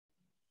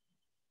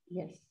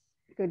Yes.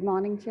 Good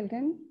morning,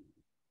 children.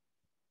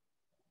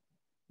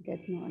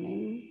 Good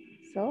morning.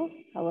 So,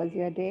 how was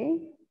your day?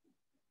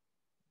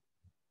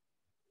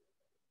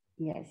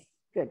 Yes,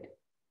 good.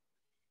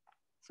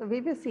 So, we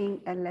were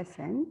seeing a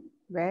lesson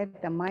where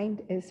the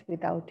mind is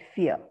without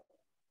fear.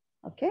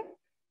 Okay?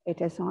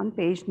 It is on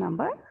page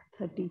number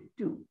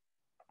 32,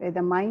 where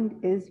the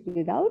mind is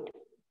without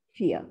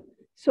fear.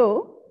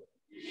 So,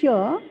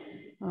 here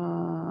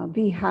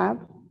we have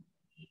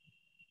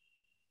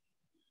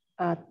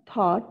a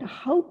thought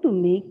how to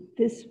make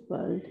this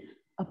world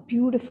a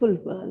beautiful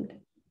world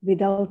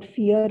without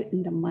fear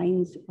in the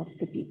minds of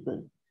the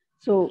people.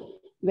 So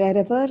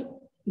wherever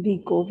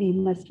we go, we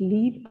must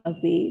leave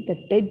away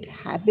the dead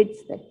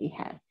habits that we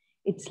have.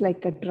 It's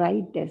like a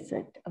dry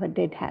desert, our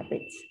dead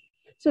habits.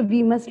 So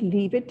we must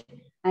leave it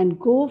and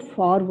go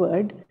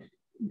forward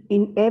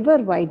in ever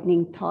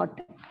widening thought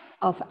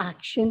of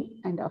action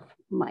and of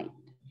mind.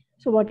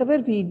 So whatever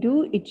we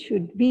do, it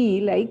should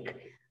be like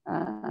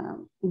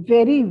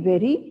very,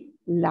 very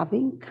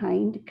loving,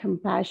 kind,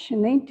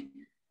 compassionate,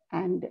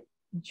 and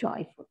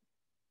joyful.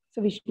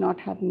 So we should not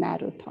have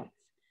narrow thoughts.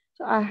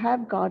 So I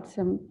have got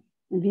some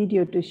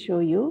video to show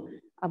you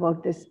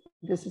about this.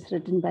 This is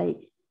written by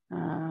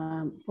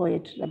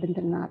poet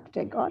Rabindranath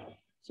Tagore.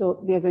 So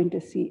we are going to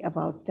see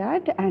about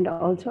that and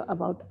also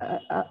about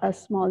a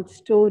small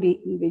story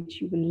in which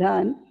you will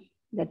learn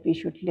that we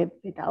should live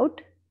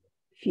without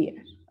fear.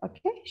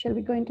 Okay, shall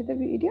we go into the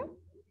video?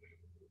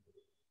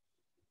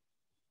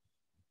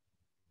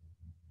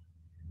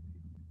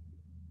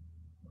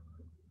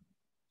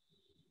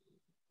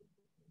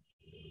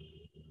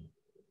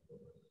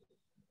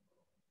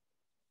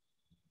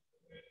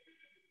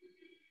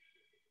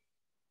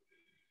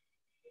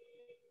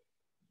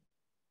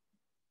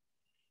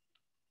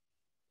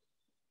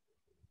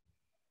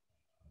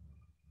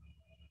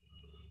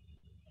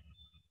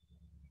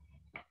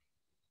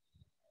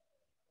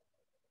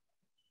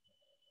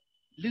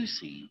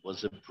 Lucy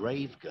was a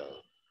brave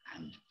girl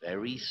and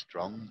very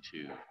strong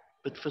too,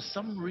 but for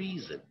some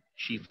reason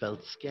she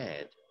felt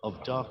scared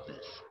of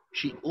darkness.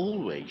 She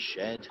always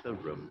shared her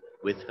room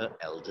with her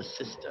elder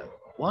sister.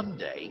 One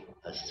day,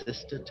 her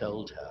sister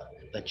told her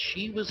that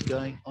she was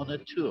going on a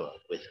tour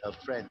with her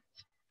friends.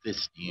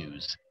 This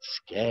news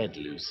scared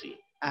Lucy,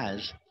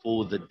 as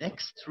for the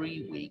next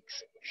 3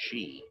 weeks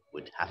she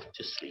would have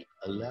to sleep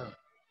alone.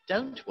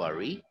 Don't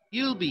worry,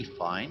 you'll be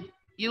fine.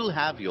 You'll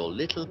have your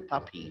little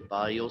puppy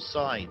by your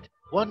side.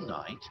 One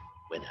night,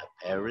 when her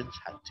parents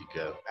had to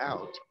go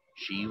out,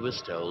 she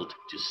was told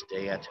to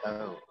stay at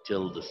home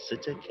till the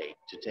sitter came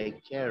to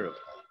take care of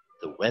her.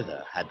 The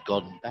weather had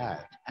gone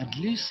bad, and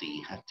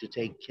Lucy had to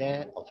take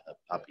care of her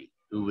puppy,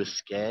 who was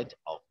scared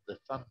of the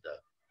thunder.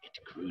 It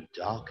grew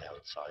dark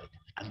outside,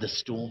 and the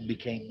storm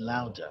became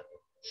louder.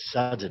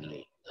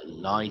 Suddenly, the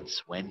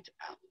lights went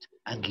out,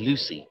 and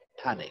Lucy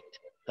panicked.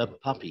 Her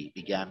puppy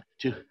began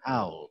to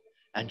howl,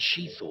 and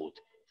she thought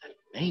that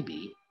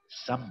maybe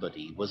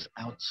somebody was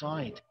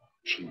outside.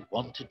 She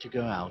wanted to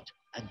go out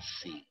and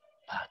see,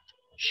 but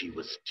she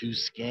was too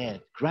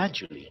scared.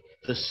 Gradually,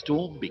 the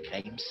storm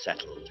became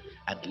settled,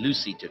 and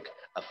Lucy took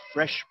a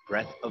fresh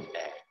breath of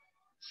air.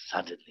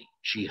 Suddenly,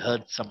 she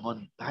heard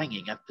someone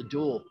banging at the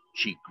door.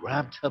 She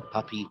grabbed her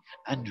puppy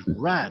and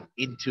ran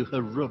into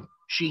her room.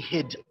 She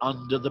hid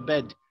under the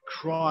bed,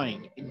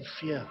 crying in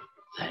fear.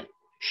 Then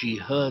she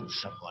heard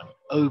someone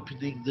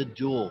opening the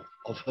door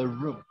of her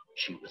room.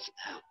 She was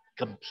now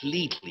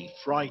completely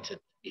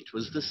frightened. It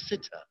was the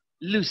sitter.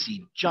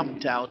 Lucy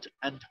jumped out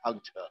and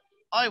hugged her.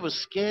 I was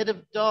scared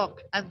of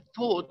dark and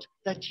thought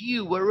that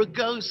you were a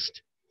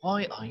ghost.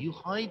 Why are you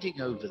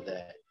hiding over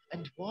there?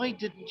 And why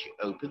didn't you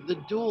open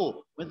the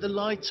door when the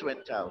lights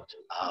went out?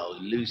 Oh,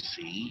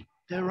 Lucy,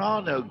 there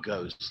are no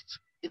ghosts.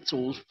 It's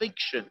all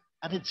fiction,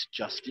 and it's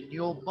just in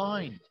your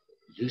mind.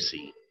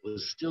 Lucy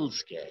was still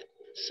scared,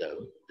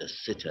 so the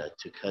sitter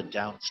took her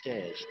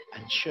downstairs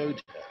and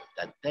showed her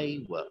that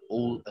they were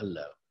all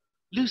alone.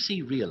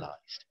 Lucy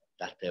realized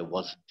that there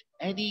wasn't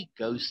any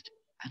ghost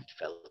and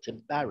felt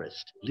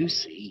embarrassed.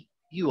 Lucy,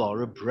 you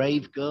are a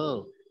brave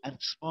girl and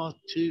smart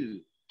too.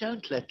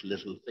 Don't let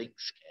little things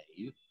scare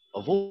you.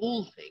 Of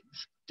all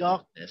things,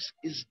 darkness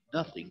is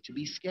nothing to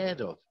be scared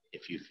of.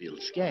 If you feel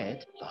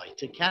scared,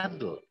 light a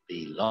candle,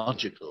 be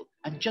logical,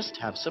 and just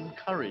have some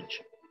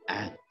courage.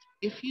 And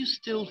if you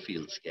still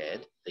feel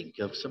scared, think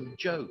of some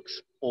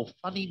jokes or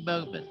funny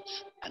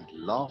moments and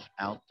laugh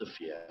out the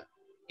fear.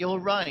 You're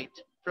right.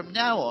 From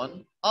now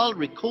on, I'll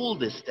recall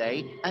this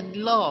day and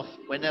laugh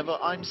whenever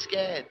I'm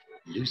scared.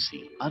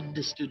 Lucy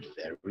understood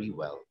very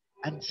well,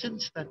 and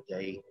since that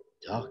day,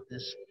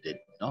 darkness did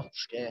not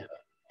scare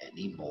her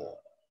anymore.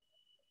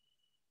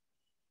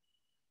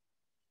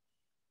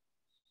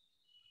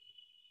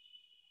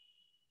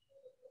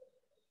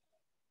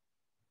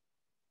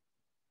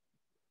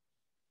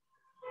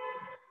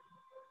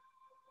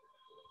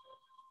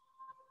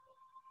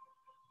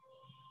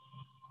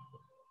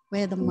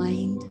 Where the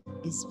mind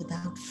is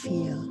without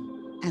fear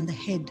and the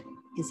head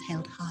is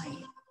held high,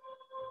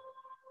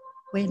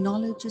 where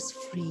knowledge is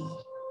free,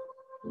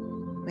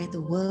 where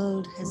the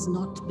world has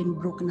not been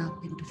broken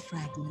up into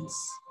fragments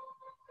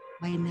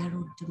by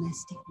narrow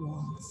domestic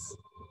walls.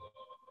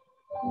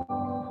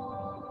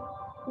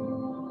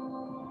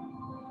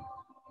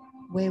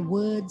 Where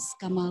words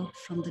come out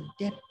from the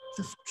depth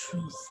of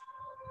truth.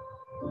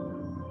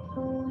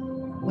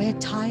 Where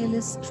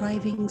tireless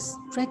striving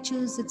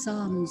stretches its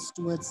arms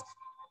towards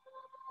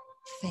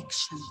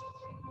perfection.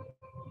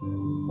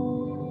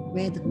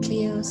 Where the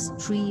clear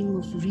stream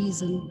of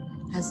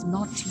reason has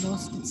not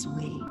lost its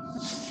way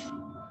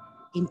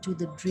into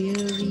the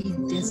dreary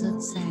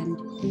desert sand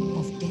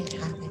of dead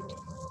habit,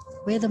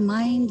 where the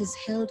mind is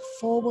held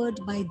forward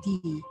by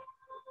thee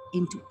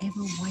into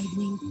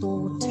ever-widening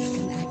thought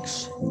and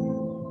action,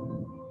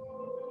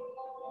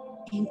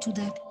 into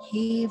that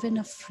haven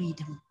of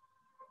freedom.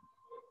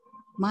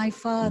 My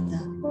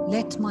Father,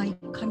 let my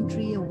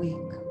country awake.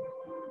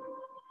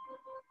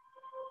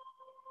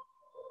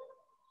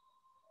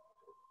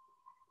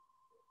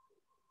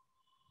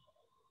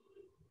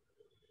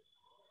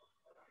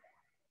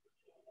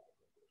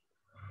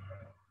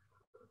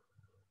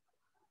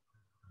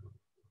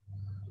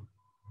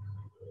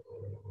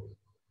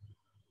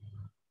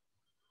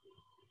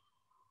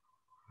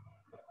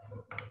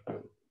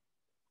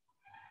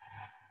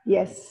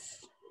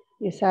 Yes,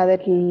 you saw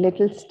that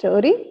little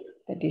story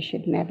that you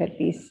should never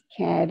be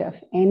scared of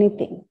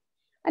anything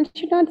and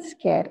should not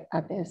scare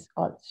others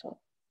also.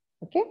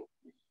 Okay?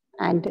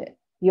 And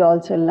you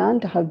also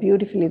learned how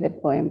beautifully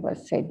that poem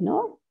was said,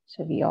 no?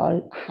 So we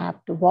all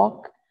have to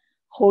walk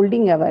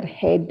holding our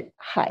head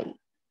high.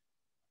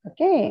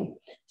 Okay?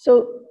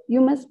 So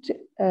you must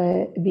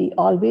be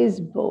always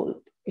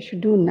bold. You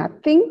should do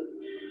nothing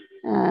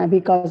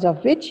because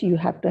of which you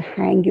have to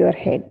hang your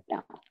head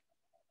down.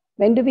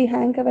 When do we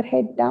hang our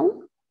head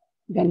down?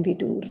 When we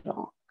do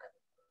wrong.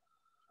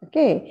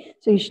 Okay,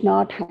 so you should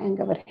not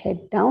hang our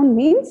head down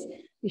means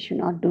we should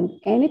not do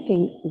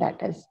anything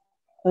that is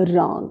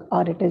wrong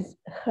or it is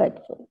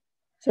hurtful.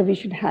 So we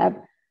should have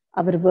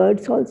our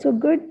words also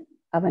good,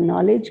 our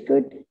knowledge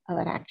good,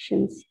 our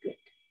actions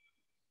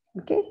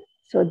good. Okay,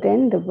 so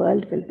then the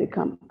world will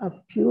become a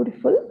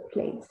beautiful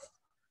place.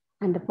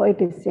 And the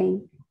poet is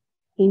saying,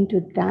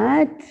 into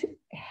that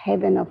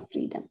heaven of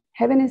freedom.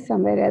 Heaven is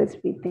somewhere else,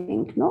 we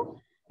think, no?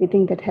 We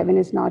think that heaven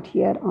is not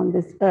here on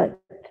this earth.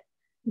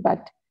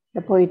 But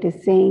the poet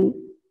is saying,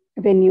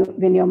 when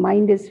your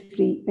mind is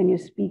free, when you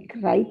speak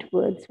right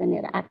words, when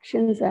your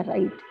actions are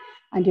right,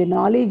 and your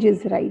knowledge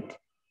is right,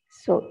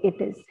 so it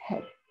is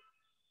heaven.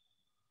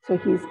 So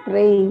he is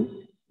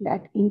praying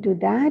that into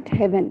that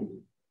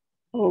heaven,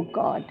 oh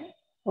God,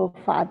 oh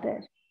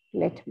Father,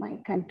 let my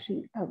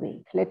country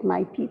awake, let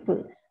my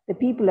people, the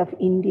people of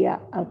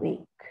India awake.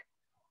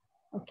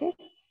 Okay,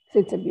 so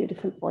it's a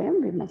beautiful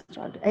poem. We must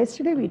all.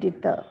 Yesterday we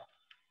did the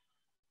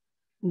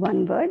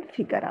one word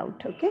figure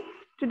out. Okay,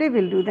 today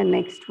we'll do the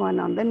next one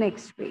on the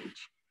next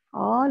page.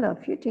 All of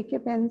you take your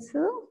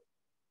pencil.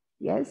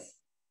 Yes,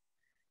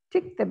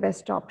 tick the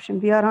best option.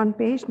 We are on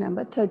page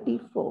number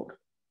 34.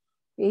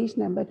 Page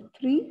number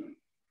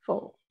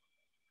 34.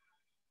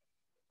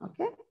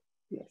 Okay,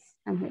 yes,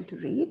 I'm going to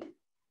read.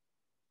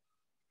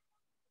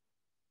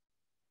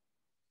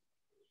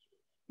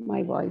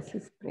 My voice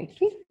is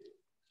breaking.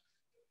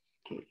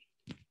 Okay.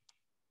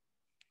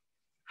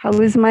 How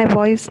is my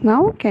voice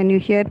now? Can you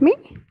hear me?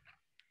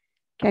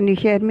 Can you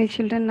hear me,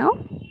 children, now?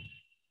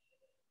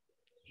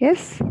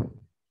 Yes?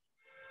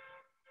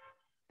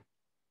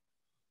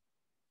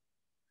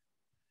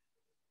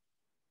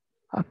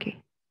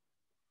 Okay.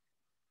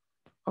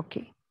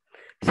 Okay.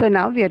 So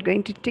now we are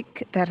going to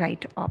tick the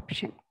right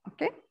option.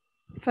 Okay.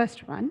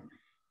 First one,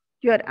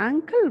 your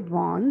uncle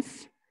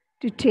wants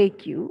to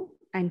take you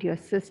and your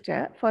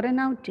sister for an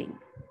outing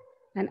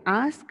and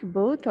ask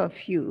both of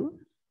you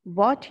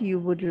what you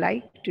would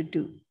like to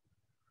do.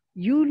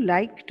 You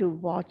like to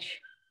watch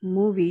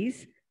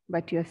movies,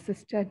 but your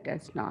sister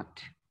does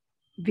not.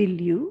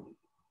 Will you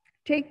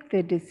take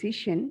the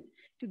decision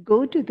to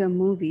go to the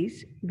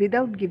movies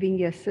without giving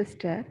your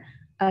sister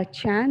a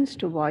chance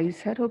to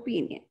voice her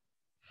opinion?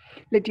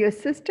 Let your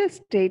sister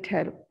state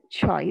her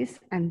choice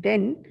and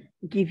then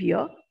give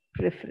your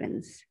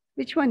preference.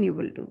 Which one you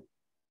will do?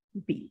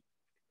 B.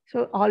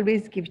 So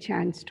always give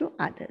chance to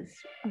others.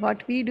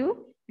 What we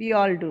do, we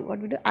all do. What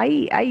we do,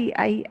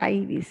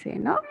 I, we say,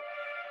 no?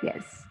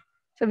 Yes.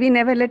 So we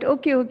never let,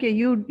 okay,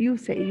 you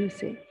say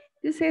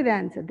the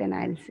answer, then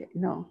I'll say,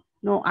 no,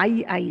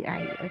 I,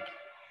 okay.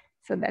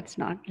 So that's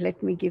not,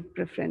 let me give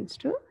preference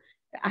to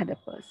the other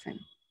person.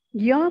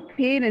 Your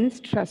parents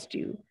trust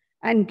you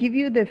and give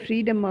you the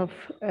freedom of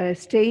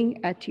studying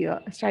at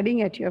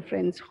your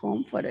friend's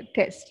home for a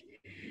test.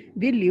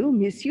 Will you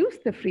misuse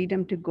the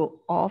freedom to go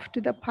off to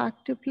the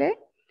park to play,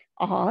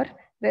 or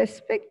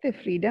respect the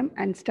freedom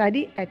and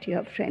study at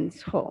your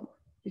friend's home?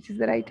 Which is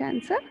the right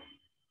answer?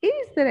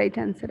 Is the right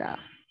answer.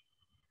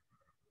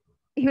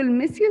 You will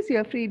misuse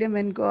your freedom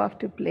and go off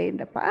to play in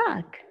the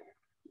park.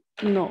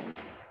 No.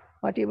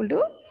 What you will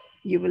do?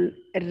 You will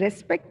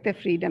respect the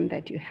freedom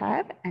that you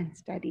have and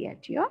study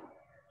at your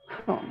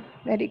home.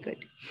 Very good.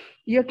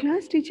 Your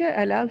class teacher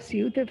allows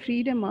you the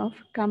freedom of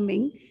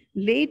coming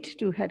late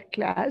to her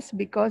class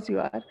because you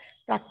are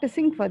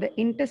practicing for the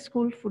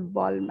inter-school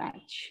football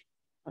match.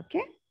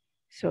 Okay?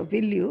 So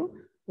will you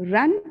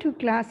run to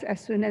class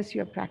as soon as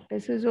your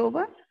practice is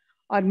over,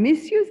 or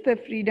misuse the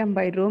freedom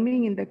by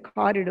roaming in the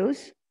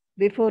corridors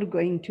before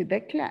going to the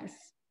class?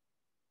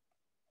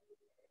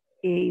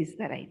 A is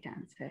the right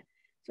answer.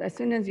 So as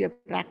soon as your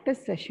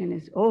practice session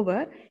is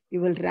over,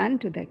 you will run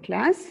to the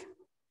class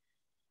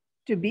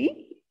to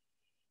be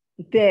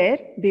there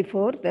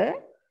before the,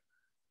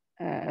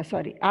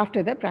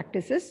 after the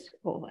practice is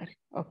over.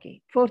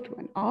 Okay, fourth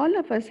one. All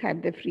of us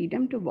have the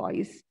freedom to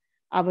voice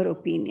our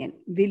opinion.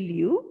 Will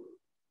you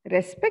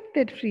respect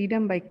that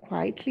freedom by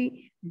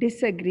quietly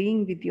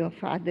disagreeing with your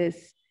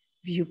father's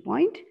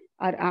viewpoint,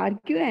 or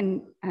argue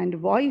and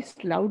voice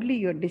loudly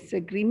your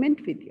disagreement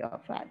with your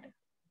father?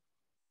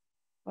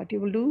 What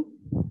you will do?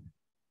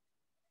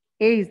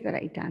 A is the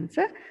right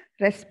answer.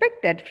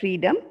 Respect that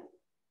freedom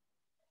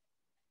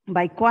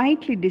by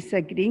quietly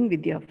disagreeing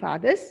with your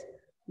father's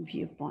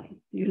viewpoint.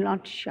 You will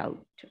not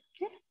shout.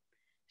 Okay?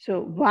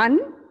 So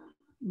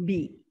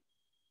 1B,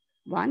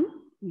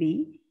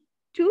 1B,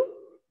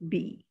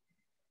 2B,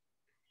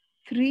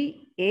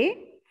 3A,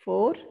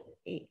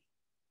 4A.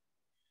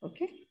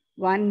 Okay?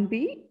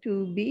 1B,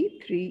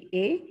 2B,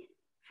 3A,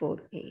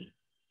 4A.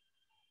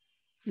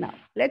 Now,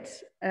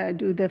 let's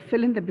do the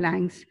fill in the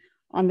blanks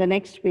on the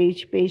next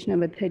page, page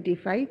number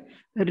 35.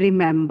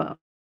 Remember.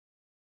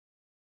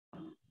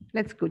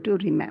 Let's go to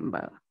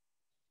remember.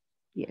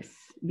 Yes,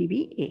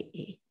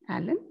 BBAA.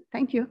 Alan,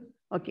 thank you.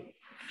 Okay.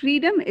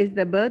 Freedom is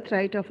the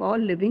birthright of all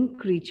living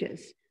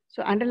creatures.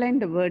 So underline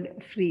the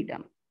word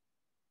freedom.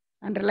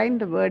 Underline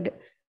the word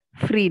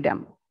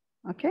freedom.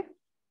 Okay.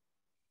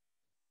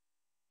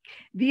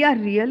 We are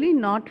really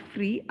not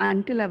free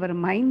until our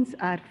minds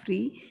are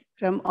free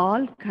from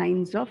all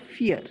kinds of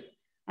fear.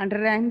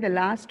 Underline the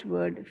last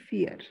word,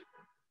 fear.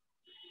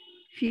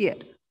 Fear.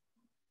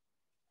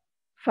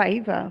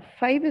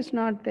 5 is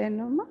not there,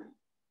 no ma?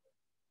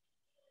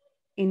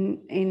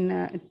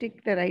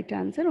 Tick the right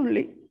answer,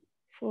 only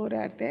 4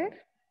 are there.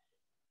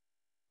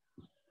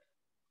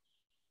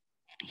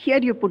 Here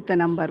you put the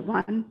number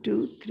 1,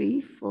 2,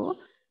 3, 4,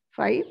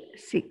 5,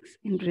 6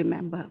 in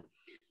remember.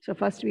 So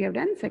first we have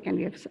done, second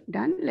we have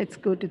done. Let's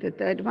go to the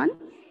third one.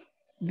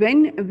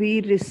 When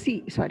we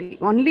receive,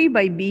 only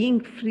by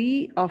being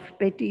free of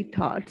petty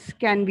thoughts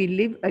can we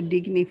live a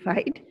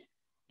dignified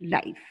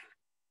life.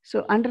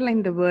 So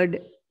underline the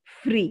word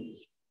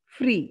free,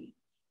 free.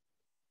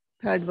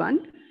 Third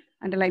one,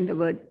 underline the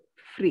word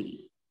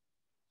free.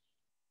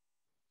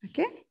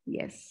 Okay,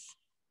 yes.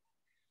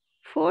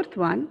 Fourth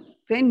one,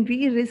 when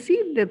we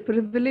receive the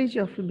privilege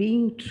of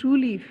being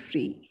truly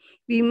free,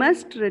 we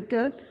must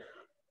return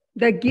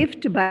the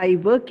gift by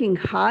working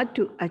hard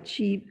to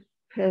achieve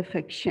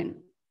perfection.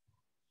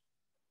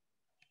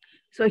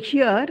 So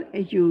here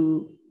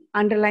you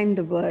underline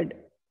the word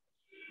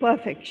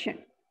perfection.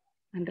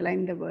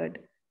 Underline the word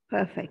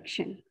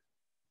perfection.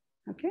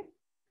 Okay.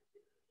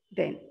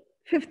 Then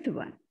fifth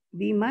one,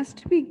 we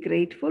must be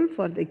grateful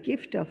for the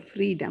gift of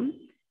freedom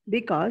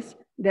because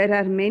there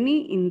are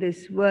many in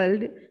this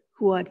world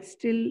who are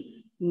still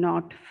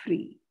not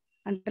free.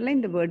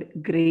 Underline the word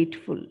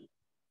grateful.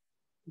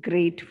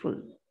 Grateful.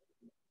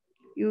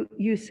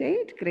 You say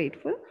it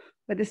grateful,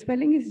 but the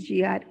spelling is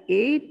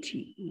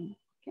G-R-A-T-E.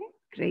 Okay,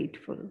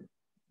 grateful.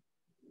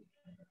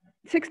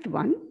 Sixth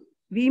one,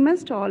 we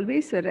must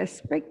always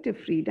respect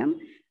freedom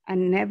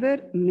and never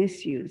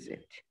misuse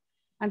it.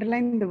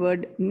 Underline the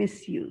word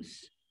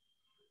misuse.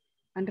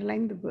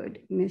 Underline the word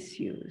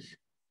misuse.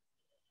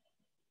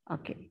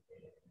 Okay,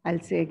 I'll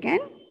say again.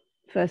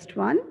 First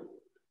one,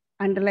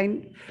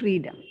 underline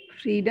freedom.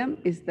 Freedom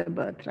is the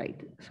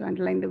birthright. So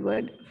underline the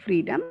word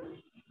freedom.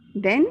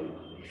 Then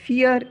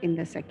fear in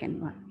the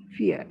second one.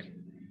 Fear.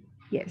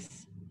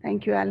 Yes.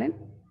 Thank you, Alan.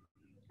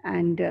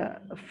 And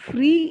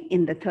free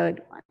in the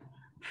third one.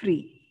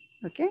 Free.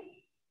 Okay.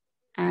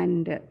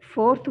 And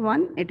fourth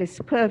one, it is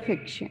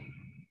perfection.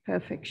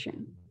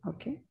 Perfection.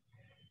 Okay.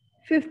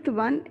 Fifth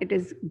one, it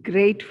is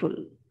grateful.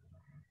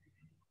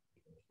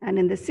 And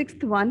in the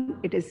sixth one,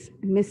 it is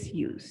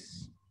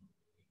misuse.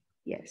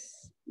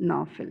 Yes.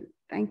 Nawful.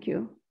 Thank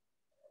you.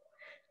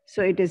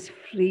 So it is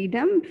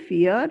freedom,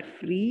 fear,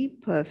 free,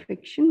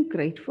 perfection,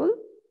 grateful,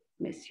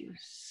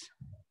 misuse.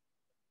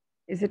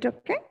 Is it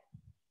okay?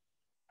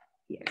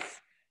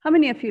 Yes. How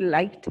many of you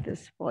liked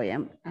this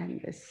poem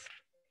and this?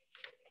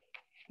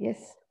 Yes.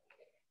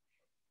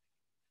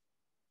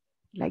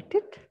 Liked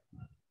it?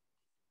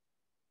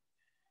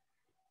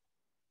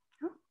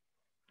 Huh?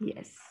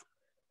 Yes.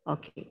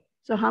 Okay.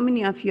 So how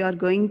many of you are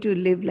going to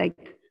live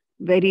like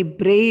very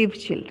brave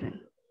children?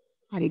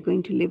 Are you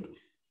going to live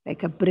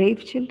like a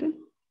brave children?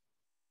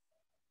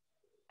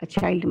 A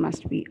child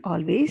must be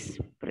always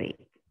brave.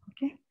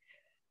 Okay.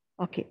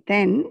 Okay.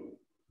 Then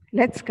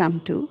let's come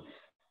to,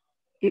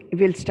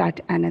 we'll start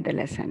another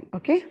lesson.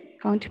 Okay.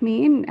 Count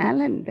me in,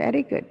 Alan.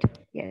 Very good.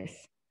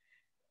 Yes.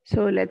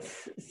 So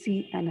let's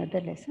see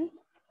another lesson.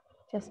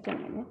 Just a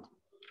minute.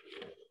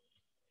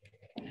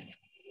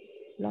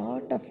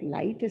 lot of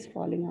light is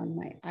falling on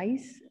my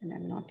eyes and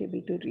I'm not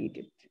able to read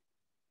it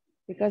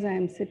because I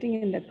am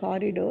sitting in the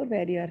corridor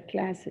where your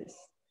class is.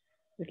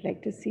 Would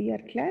like to see your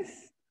class?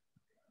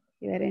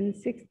 You are in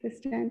 6th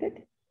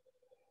standard?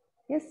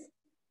 Yes?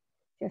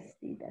 Just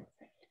see that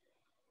side.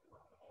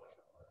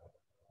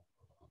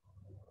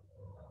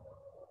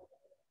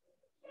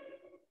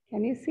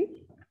 Can you see?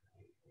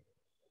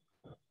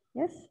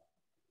 Yes?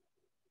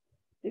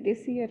 Did you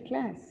see your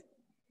class?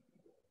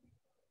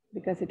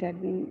 Because it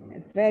had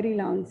been very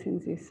long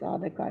since you saw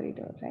the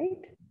corridor,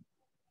 right?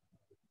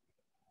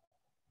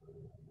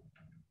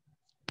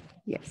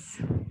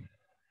 Yes.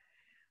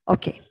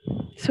 Okay,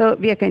 so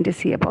we are going to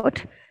see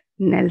about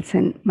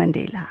Nelson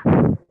Mandela.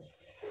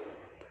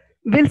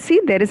 We'll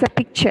see there is a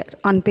picture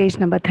on page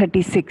number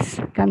 36.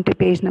 Come to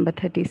page number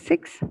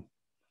 36.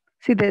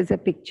 See, there's a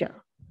picture.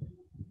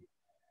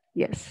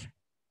 Yes.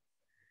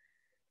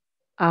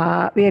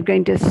 We are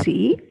going to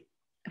see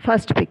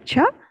first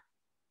picture.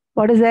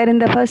 What is there in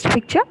the first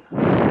picture?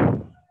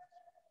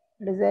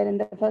 What is there in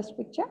the first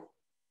picture?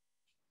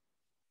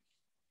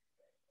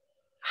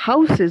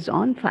 House is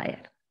on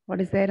fire.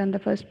 What is there on the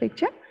first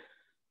picture?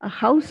 A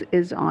house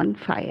is on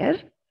fire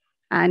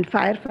and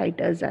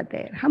firefighters are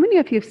there. How many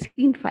of you have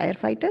seen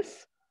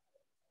firefighters?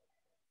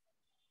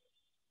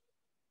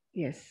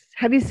 Yes.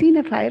 Have you seen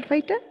a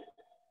firefighter?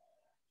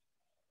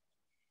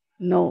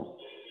 No.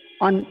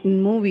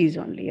 In movies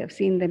only. I've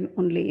seen them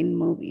only in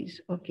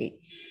movies. Okay.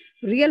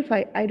 Real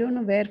fire, I don't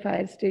know where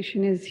fire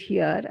station is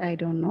here. I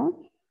don't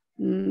know.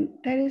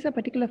 There is a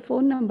particular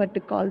phone number to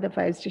call the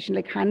fire station,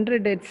 like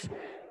 100 it's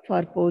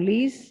for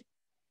police.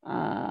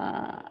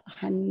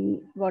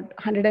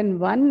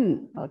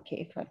 101,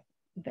 okay, for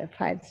the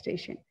fire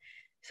station.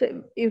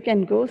 So you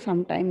can go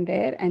sometime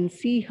there and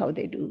see how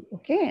they do,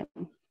 okay?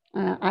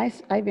 I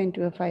went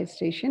to a fire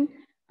station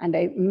and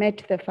I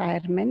met the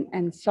firemen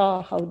and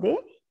saw how they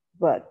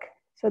work.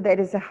 So there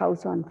is a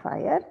house on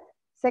fire.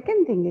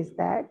 Second thing is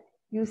that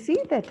you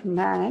see that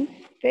man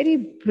very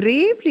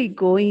bravely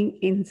going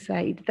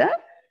inside the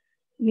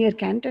near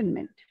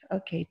cantonment.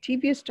 Okay,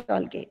 TBS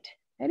toll gate.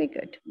 Very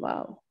good.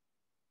 Wow.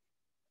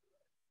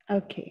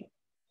 Okay.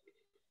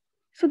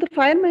 So the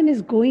fireman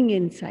is going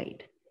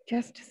inside.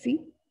 Just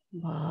see.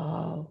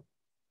 Wow.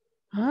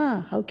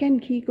 How can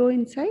he go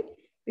inside?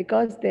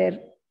 Because their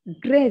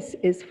dress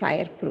is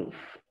fireproof.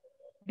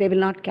 They will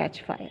not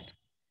catch fire.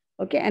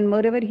 Okay. And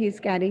moreover, he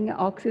is carrying an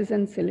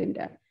oxygen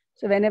cylinder.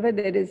 So whenever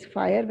there is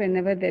fire,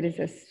 whenever there is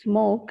a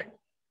smoke,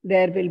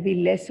 there will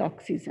be less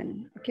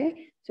oxygen.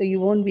 Okay. So you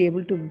won't be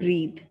able to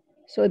breathe.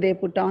 So they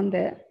put on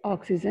the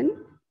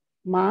oxygen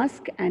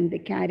mask and they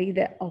carry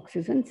the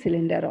oxygen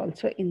cylinder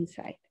also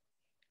inside.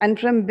 And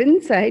from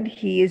inside,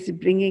 he is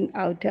bringing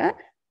out a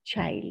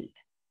child.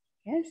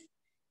 Yes,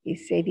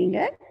 he's saving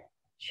a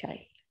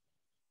child.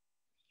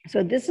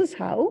 So this is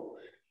how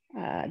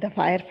the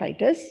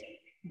firefighters,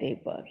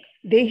 they work.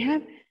 They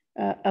have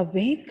a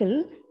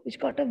vehicle which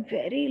got a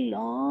very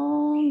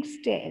long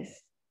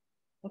stairs.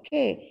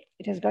 Okay,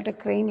 it has got a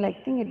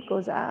crane-like thing. It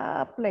goes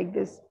up like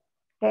this.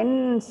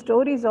 10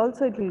 stories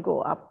also it will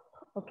go up.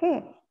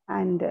 Okay,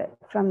 and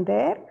from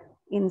there,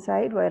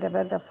 inside,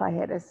 wherever the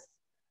fire is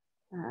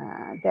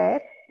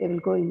there, they will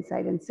go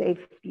inside and save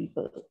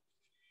people.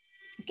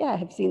 Okay, I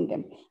have seen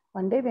them.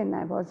 One day when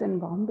I was in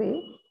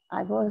Bombay,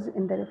 I was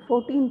in the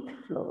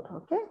 14th floor,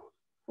 okay?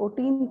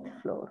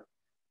 14th floor.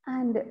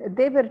 And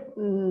they were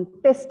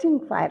testing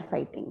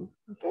firefighting,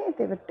 okay?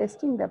 They were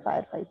testing the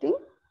firefighting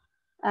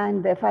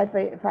and the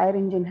fire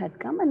engine had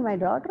come and my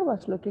daughter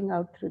was looking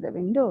out through the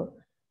window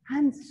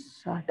and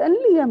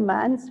suddenly a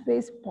man's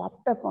face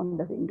popped up on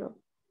the window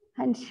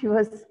and she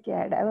was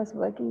scared. I was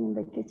working in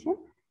the kitchen.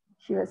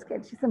 She was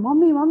scared. She said,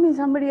 Mommy,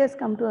 somebody has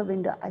come to a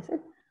window. I said,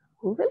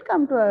 who will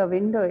come to a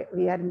window?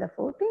 We are in the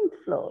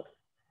 14th floor.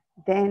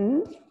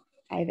 Then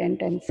I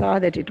went and saw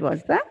that it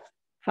was the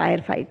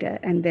firefighter.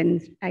 And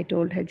then I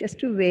told her just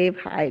to wave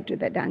hi to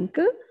that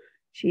uncle.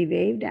 She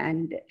waved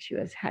and she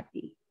was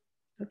happy.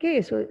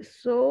 Okay,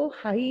 so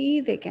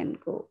high they can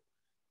go.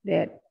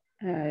 Their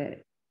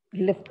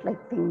lift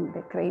like thing,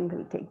 the crane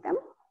will take them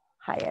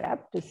higher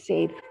up to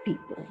save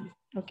people.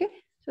 Okay,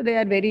 so they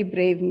are very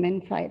brave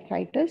men,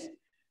 firefighters.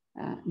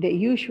 They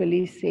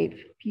usually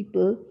save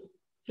people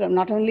from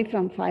not only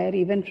from fire,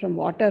 even from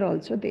water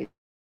also. They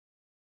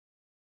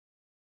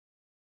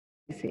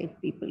save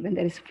people. When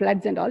there is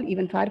floods and all,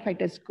 even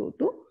firefighters go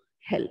to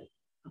help.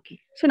 Okay,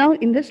 so now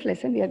in this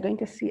lesson, we are going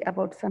to see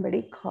about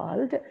somebody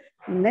called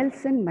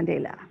Nelson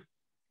Mandela.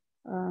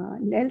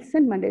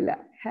 Nelson Mandela.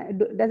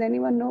 Does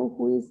anyone know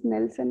who is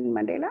Nelson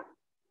Mandela?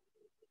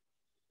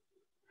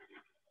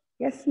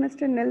 Yes,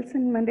 Mr.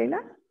 Nelson Mandela?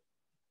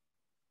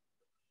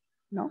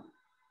 No.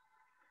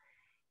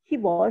 He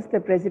was the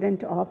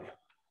president of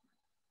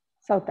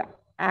South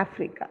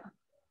Africa.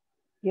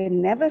 You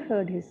never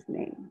heard his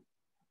name.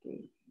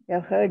 Okay. You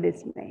have heard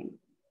his name.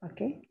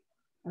 Okay.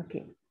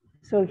 Okay.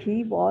 So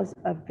he was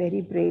a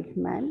very brave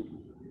man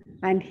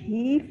and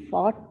he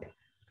fought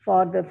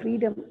for the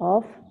freedom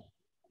of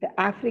the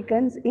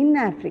Africans in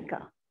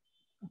Africa.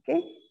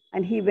 Okay.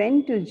 And he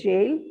went to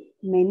jail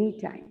many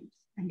times.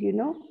 And you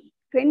know,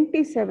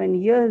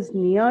 27 years,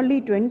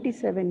 nearly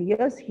 27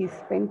 years he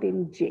spent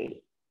in jail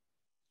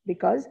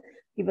because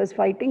he was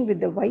fighting with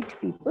the white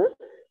people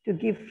to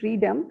give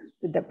freedom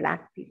to the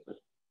black people.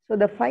 So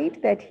the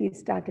fight that he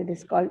started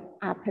is called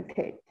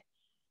apartheid,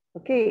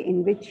 okay,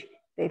 in which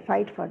they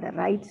fight for the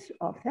rights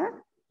of the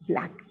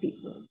black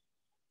people.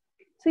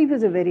 So he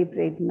was a very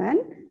brave man,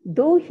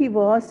 though he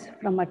was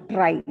from a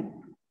tribe. You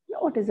know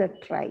what is a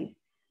tribe?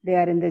 They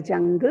are in the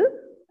jungle,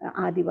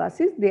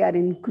 Adivasis, they are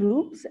in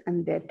groups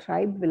and their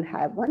tribe will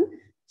have one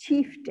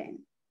chieftain.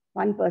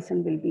 One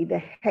person will be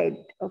the head,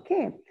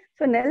 okay?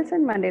 So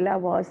Nelson Mandela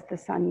was the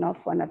son of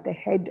one of the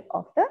head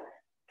of the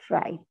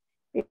tribe.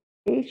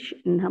 Page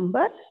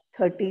number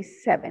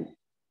 37.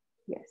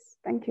 Yes,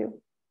 thank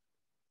you.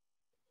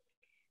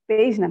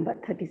 Page number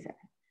 37.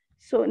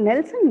 So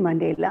Nelson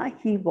Mandela,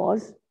 he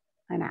was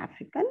an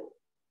African,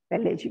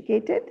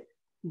 well-educated,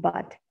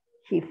 but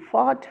he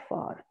fought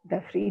for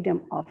the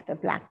freedom of the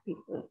black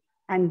people,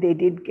 and they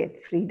did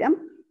get freedom.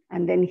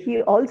 And then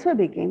he also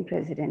became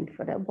president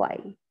for a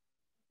while.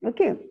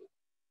 Okay.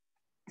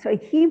 So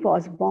he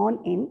was born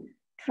in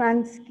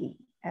Transkei,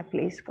 a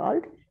place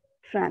called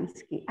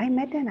Transkei.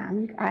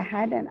 I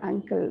had an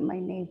uncle, my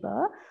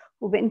neighbor,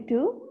 who went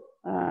to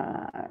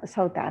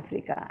South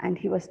Africa, and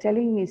he was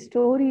telling me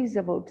stories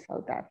about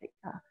South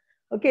Africa.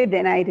 Okay,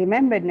 then I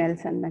remembered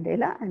Nelson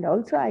Mandela, and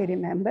also I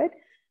remembered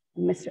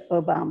Mr.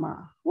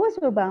 Obama. Who was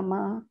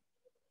Obama?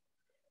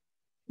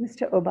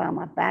 Mr.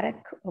 Obama,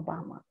 Barack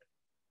Obama.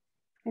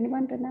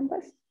 Anyone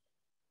remembers?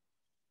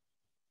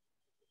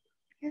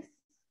 Yes.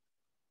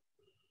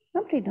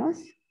 Nobody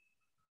knows.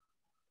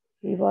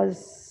 He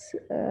was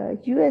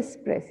US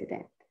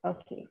president.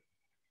 Okay.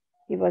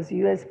 He was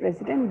US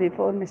president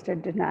before Mr.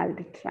 Donald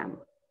Trump.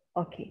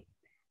 Okay.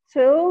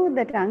 So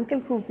that uncle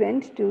who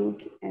went to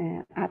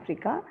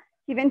Africa,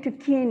 he went to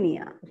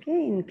Kenya.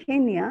 Okay. In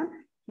Kenya,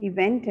 he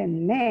went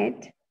and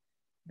met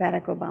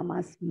Barack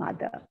Obama's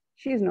mother.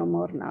 She is no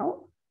more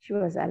now. She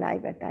was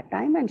alive at that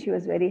time, and she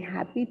was very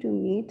happy to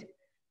meet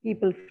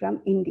people from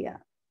India.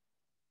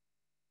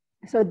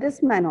 So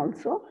this man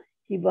also,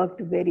 he worked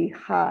very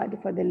hard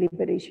for the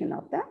liberation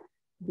of the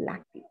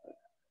black people.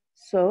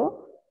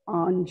 So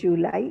on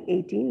July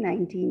 18,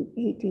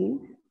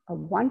 1918, a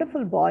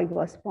wonderful boy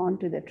was born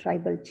to the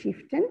tribal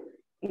chieftain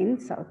in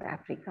South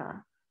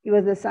Africa. He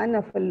was the son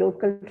of a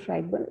local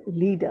tribal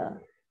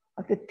leader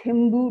of the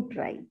Thembu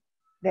tribe.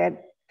 Their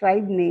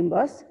tribe name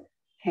was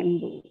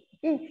Thembu.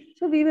 Okay,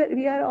 so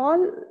we are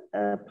all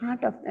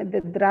part of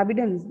the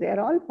Dravidans. They are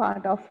all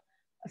part of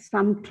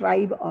some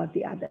tribe or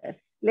the other.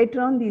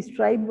 Later on, these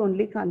tribes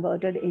only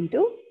converted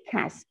into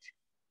caste.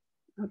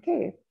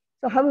 Okay.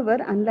 So, however,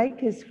 unlike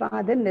his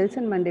father,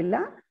 Nelson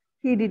Mandela,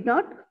 he did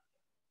not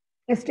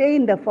stay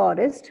in the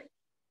forest,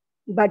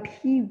 but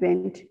he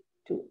went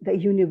to the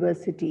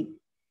university.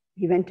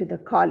 He went to the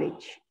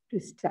college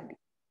to study.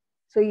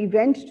 So, he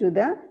went to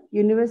the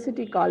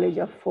University College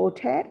of Fort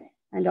Hare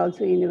and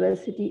also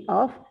University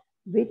of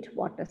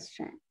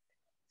Witwatersrand.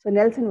 So,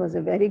 Nelson was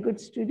a very good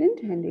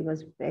student and he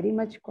was very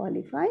much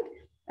qualified,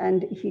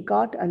 and he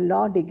got a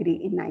law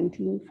degree in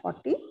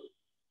 1942.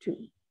 So,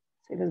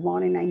 he was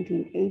born in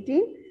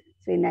 1918.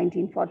 So in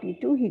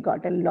 1942, he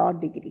got a law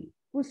degree.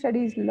 Who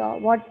studies law?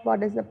 What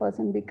does the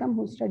person become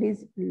who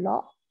studies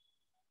law?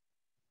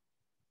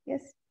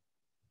 Yes.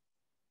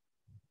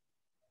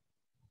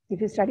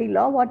 If you study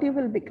law, what you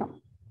will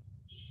become?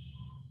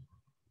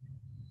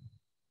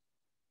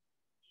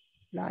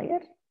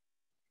 Lawyer?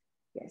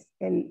 Yes,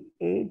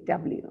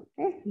 L-A-W,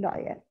 okay?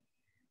 Lawyer.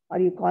 Or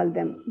you call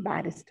them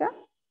barrister.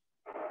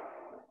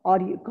 Or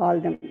you call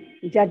them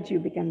judge, you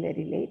become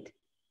very late.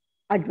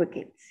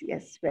 Advocates,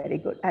 yes, very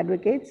good.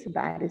 Advocates,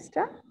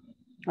 barrister,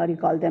 or you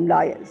call them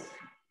lawyers.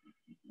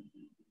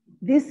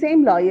 These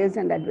same lawyers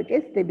and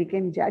advocates, they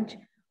became judge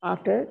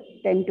after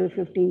 10 to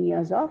 15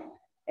 years of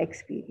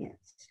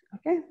experience.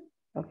 Okay,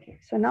 okay.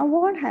 So now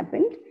what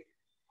happened?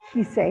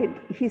 He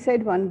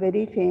said one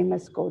very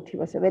famous quote. He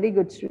was a very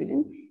good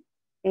student.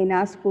 In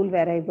our school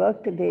where I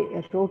worked, they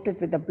wrote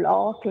it with a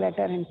block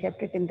letter and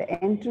kept it in the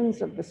entrance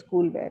of the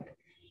school where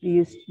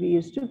we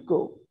used to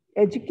go.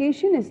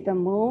 Education is the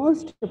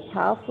most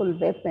powerful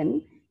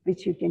weapon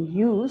which you can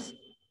use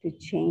to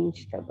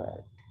change the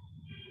world.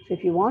 So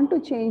if you want to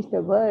change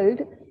the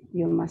world,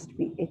 you must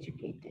be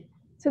educated.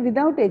 So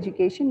without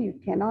education, you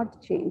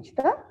cannot change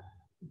the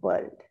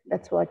world.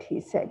 That's what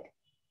he said.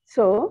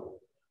 So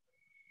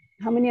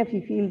how many of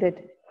you feel that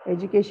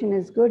education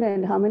is good,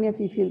 and how many of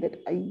you feel that,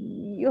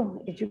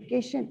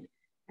 education,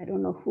 I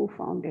don't know who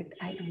found it,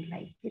 I don't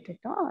like it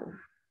at all?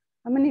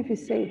 How many of you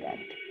say that?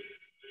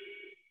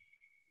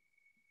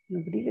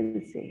 Nobody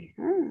will say,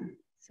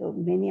 So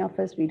many of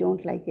us, we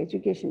don't like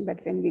education, but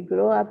when we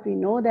grow up, we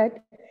know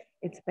that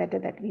it's better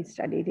that we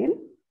studied in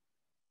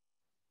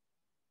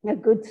a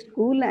good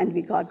school and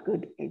we got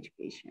good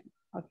education.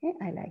 Okay,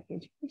 I like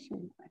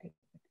education.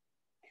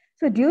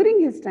 So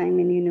during his time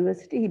in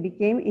university, he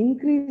became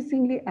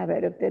increasingly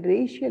aware of the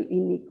racial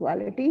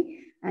inequality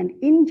and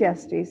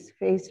injustice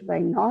faced by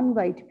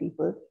non-white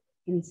people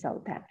in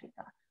South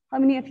Africa. How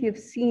many of you have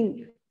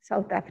seen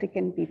South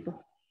African people.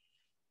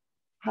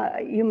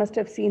 You must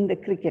have seen the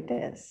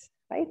cricketers,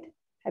 right?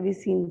 Have you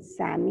seen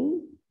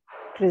Sammy,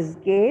 Chris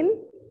Gayle?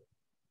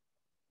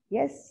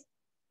 Yes,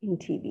 in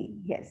TV,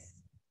 yes.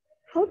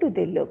 How do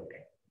they look?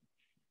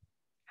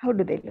 How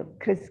do they look?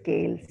 Chris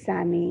Gayle,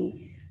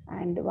 Sammy,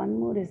 and one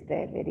more is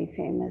there, very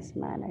famous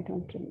man, I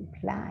don't remember,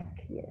 Black,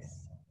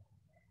 yes.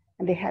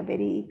 And they have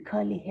very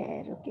curly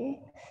hair, okay?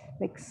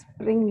 Like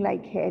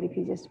spring-like hair, if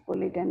you just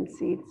pull it and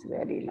see, it's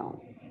very long.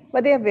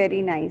 But they are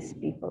very nice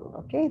people,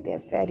 okay?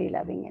 They're very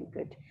loving and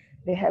good.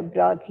 They have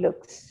broad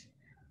looks.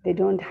 They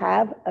don't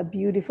have a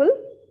beautiful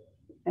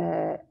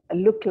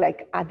look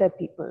like other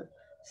people.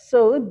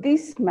 So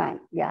this man,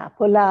 yeah,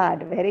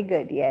 Pollard, very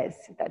good,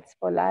 yes, that's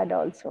Pollard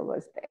also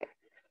was there.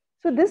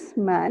 So this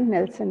man,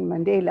 Nelson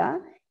Mandela,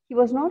 he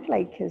was not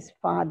like his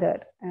father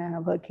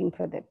working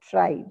for the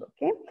tribe,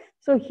 okay?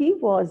 So he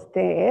was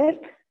there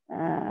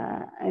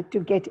to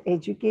get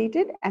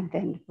educated and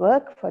then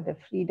work for the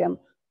freedom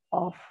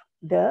of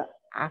the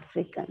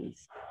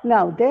Africans.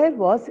 Now, there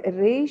was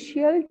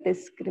racial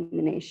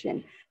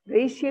discrimination.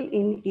 Racial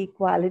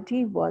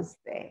inequality was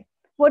there.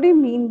 What do you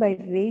mean by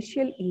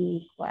racial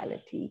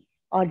inequality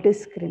or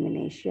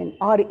discrimination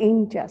or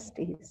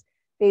injustice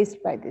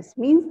faced by this?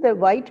 Means the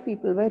white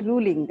people were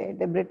ruling there,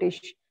 the British,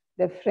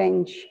 the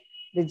French,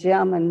 the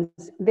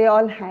Germans, they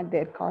all had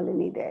their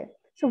colony there.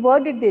 So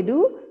what did they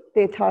do?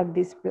 They thought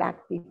these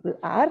black people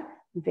are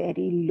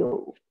very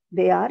low.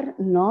 They are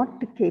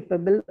not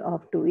capable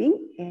of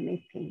doing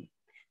anything.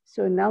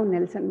 So now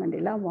Nelson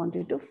Mandela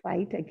wanted to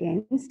fight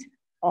against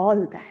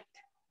all that.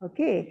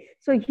 Okay,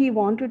 so he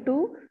wanted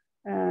to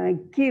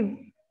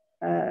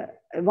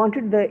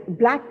wanted the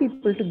black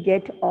people to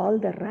get all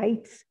the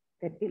rights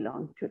that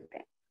belonged to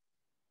them.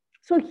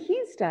 So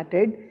he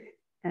started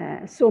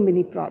so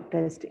many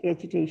protests,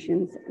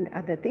 agitations, and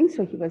other things.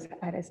 So he was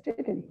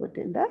arrested and put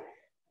in the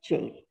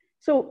jail.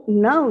 So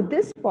now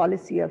this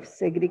policy of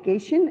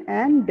segregation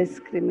and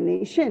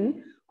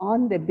discrimination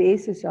on the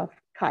basis of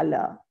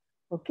color,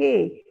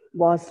 okay,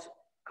 was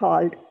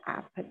called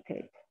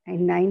apartheid.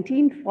 In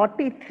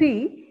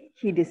 1943,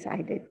 he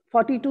decided.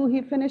 42,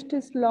 he finished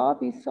his law,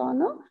 we saw,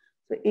 no?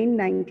 So in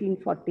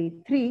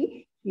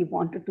 1943, he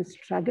wanted to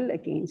struggle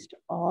against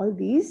all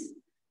these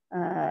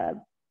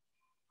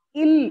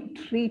ill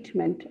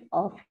treatment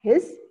of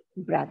his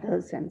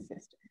brothers and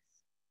sisters.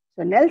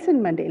 So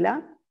Nelson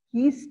Mandela,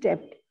 he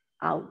stepped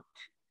out.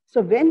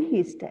 So when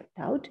he stepped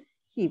out,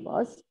 he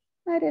was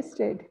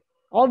arrested.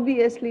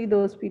 Obviously,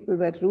 those people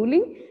were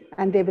ruling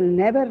and they will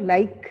never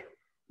like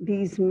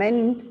these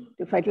men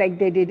to fight like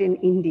they did in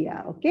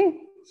India, okay?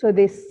 So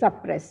they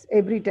suppress,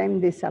 every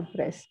time they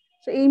suppress.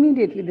 So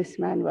immediately this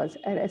man was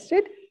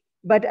arrested.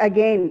 But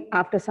again,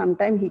 after some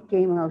time, he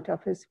came out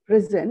of his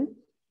prison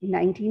in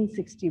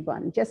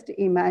 1961. Just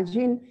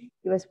imagine,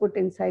 he was put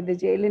inside the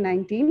jail in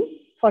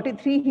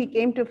 1943, he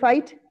came to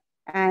fight.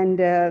 And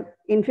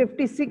in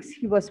 56,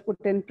 he was put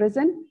in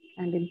prison.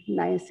 And in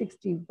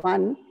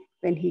 1961,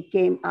 when he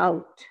came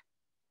out,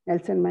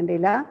 Nelson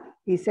Mandela,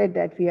 he said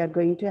that we are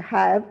going to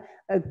have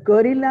a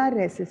guerrilla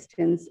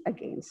resistance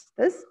against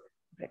this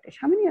British.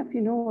 How many of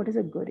you know what is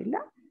a guerrilla?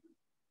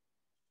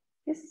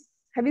 Yes.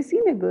 Have you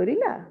seen a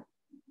gorilla?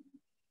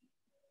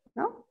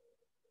 No?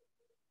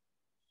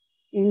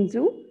 In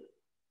zoo?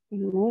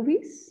 In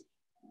movies?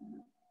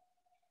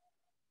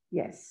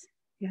 Yes.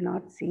 You're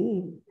not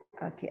seeing.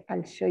 Okay,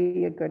 I'll show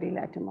you a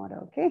gorilla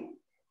tomorrow, okay?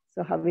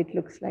 So how it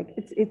looks like.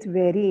 It's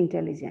very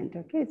intelligent,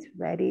 okay? It's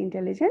very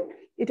intelligent.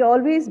 It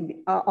always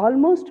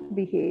almost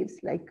behaves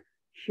like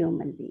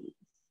human beings,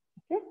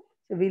 okay?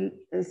 So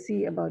we'll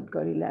see about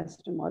gorillas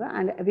tomorrow,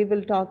 and we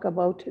will talk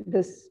about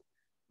this,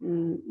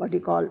 what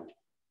you call,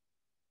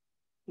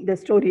 the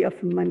story of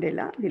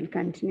Mandela. We'll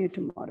continue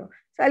tomorrow.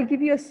 So I'll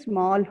give you a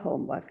small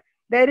homework.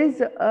 There is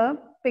a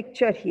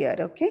picture here,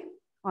 okay?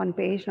 On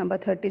page number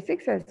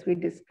 36, as we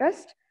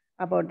discussed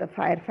about the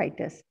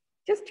firefighters.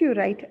 Just you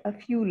write a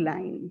few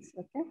lines,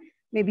 okay?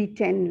 Maybe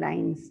 10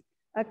 lines,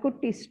 a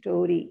kutti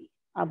story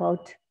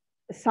about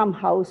some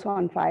house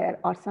on fire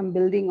or some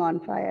building on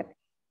fire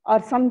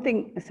or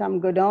something, some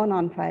godown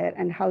on fire,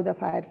 and how the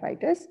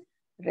firefighters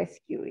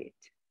rescue it.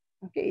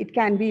 Okay, it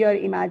can be your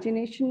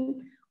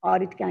imagination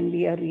or it can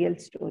be a real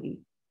story.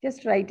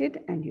 Just write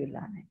it and you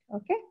learn it,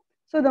 okay?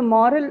 So the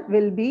moral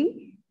will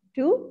be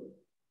to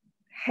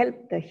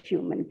help the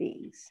human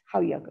beings, how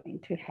you're going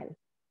to help.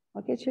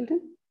 Okay, children?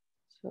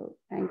 So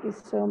thank you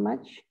so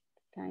much.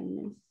 Time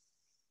is,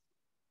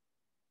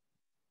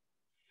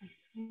 I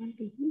can't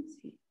even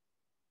see.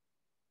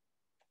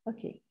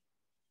 Okay.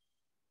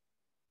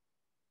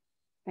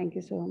 Thank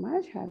you so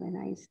much. Have a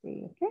nice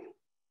day, okay?